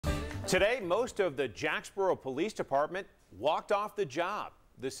Today, most of the Jacksboro Police Department walked off the job.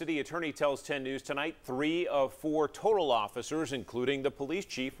 The city attorney tells 10 News Tonight 3 of 4 total officers, including the police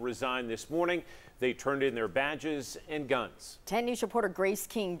chief, resigned this morning. They turned in their badges and guns. 10 News reporter Grace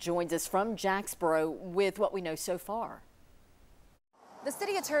King joins us from Jacksboro with what we know so far. The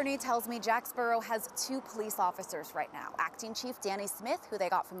city attorney tells me Jacksboro has 2 police officers right now. Acting Chief Danny Smith, who they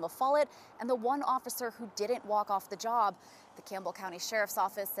got from La Follette, and the 1 officer who didn't walk off the job. The Campbell County Sheriff's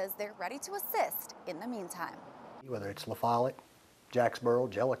Office says they're ready to assist in the meantime. Whether it's La Follette, Jacksboro,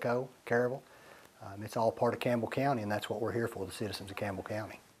 Jellicoe, Caryville, it's all part of Campbell County, and that's what we're here for, the citizens of Campbell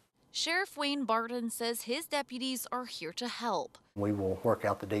County. Sheriff Wayne Barton says his deputies are here to help. We will work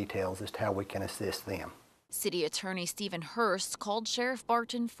out the details as to how we can assist them. City Attorney Stephen Hurst called Sheriff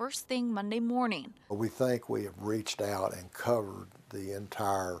Barton first thing Monday morning. We think we have reached out and covered the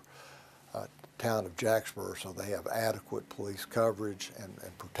entire town of Jacksboro, so they have adequate police coverage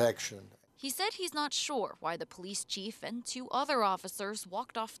and protection. He said he's not sure why the police chief and 2 other officers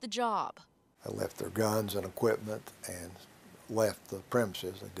walked off the job. They left their guns and equipment and left the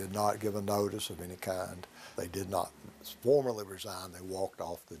premises. They did not give a notice of any kind. They did not formally resign. They walked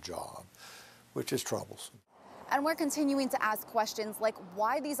off the job, which is troublesome. And we're continuing to ask questions like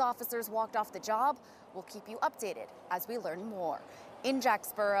why these officers walked off the job. We'll keep you updated as we learn more. In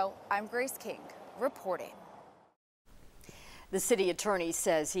Jacksboro, I'm Grace King reporting. The city attorney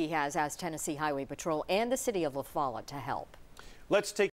says he has asked Tennessee Highway Patrol and the city of La Follette to help. Let's take